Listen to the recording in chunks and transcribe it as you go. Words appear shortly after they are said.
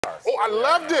Oh, I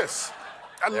love this.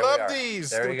 I There love we are. these.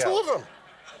 There There were you two go. of them.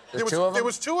 There's two of them? There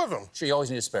was two of them. Sure, you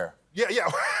always need a spare. Yeah, yeah.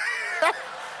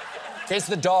 In case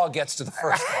the dog gets to the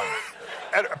first one.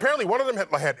 And apparently one of them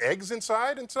had eggs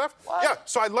inside and stuff. What? Yeah,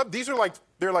 so I love, these are like,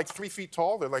 they're like 3 feet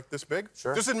tall. They're like this big.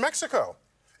 Sure. This is in Mexico.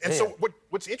 And Yeah, so yeah.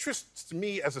 what's interesting to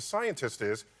me as a scientist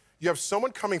is you have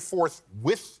someone coming forth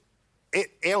with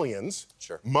aliens,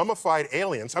 Sure. mummified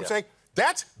aliens. I'm Yeah. saying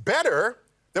that's better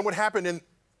than what happened in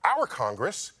our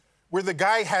Congress where the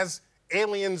guy has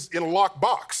aliens in a locked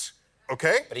box,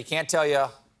 okay? But he can't tell you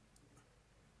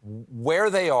where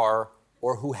they are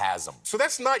or who has them. So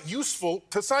that's not useful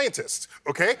to scientists,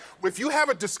 okay? If you have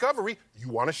a discovery, you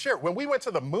want to share it. When we went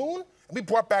to the moon and we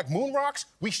brought back moon rocks,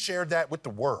 we shared that with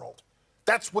the world.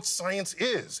 That's what science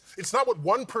is. It's not what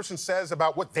one person says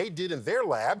about what they did in their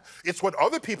lab. It's what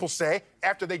other people say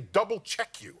after they double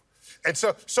check you. And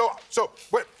so,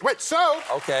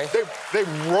 Okay. They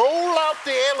roll out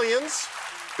the aliens.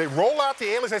 They roll out the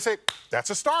aliens. They say,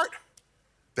 that's a start.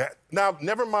 Now,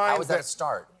 never mind. How is that a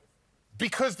start?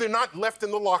 Because they're not left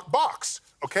in the locked box,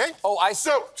 okay? Oh, I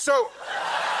see. So,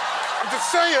 I'm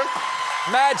just saying.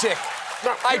 Magic.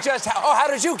 No, how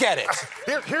did you get it?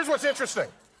 Here's what's interesting,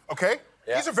 okay?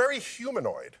 Yeah. These are very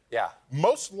humanoid. Yeah.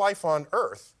 Most life on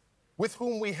Earth, with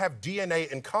whom we have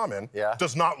DNA in common, Yeah.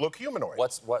 does not look humanoid.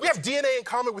 What? We have DNA in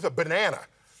common with a banana,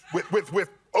 with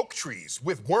oak trees,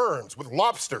 with worms, with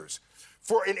lobsters.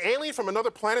 For an alien from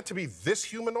another planet to be this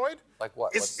humanoid, Like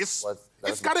what? It's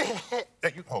got a head.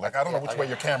 Hold on, I don't know which way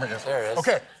your camera is. There it is.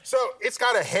 Okay, so it's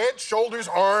got a head, shoulders,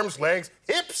 arms, legs,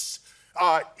 hips,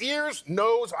 ears,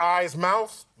 nose, eyes,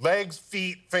 mouth, legs,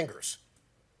 feet, fingers.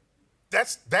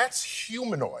 That's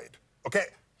humanoid. Okay,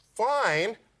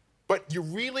 fine, but you're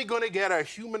really going to get a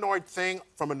humanoid thing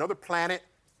from another planet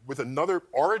with another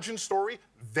origin story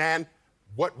than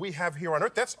what we have here on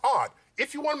Earth? That's odd.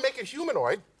 If you want to make it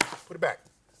humanoid, put it back.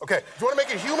 Okay, if you want to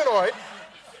make it humanoid,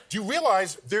 do you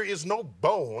realize there is no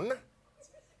bone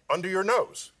under your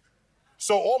nose?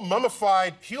 So all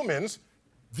mummified humans,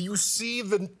 you see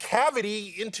the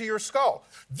cavity into your skull.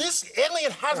 This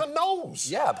alien has a nose.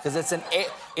 Yeah, because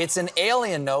it's an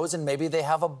alien nose, and maybe they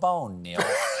have a bone, Neil.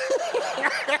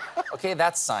 Okay,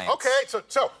 that's science. Okay,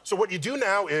 so what you do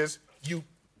now is you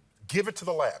give it to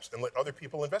the labs and let other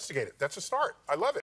people investigate it. That's a start. I love it.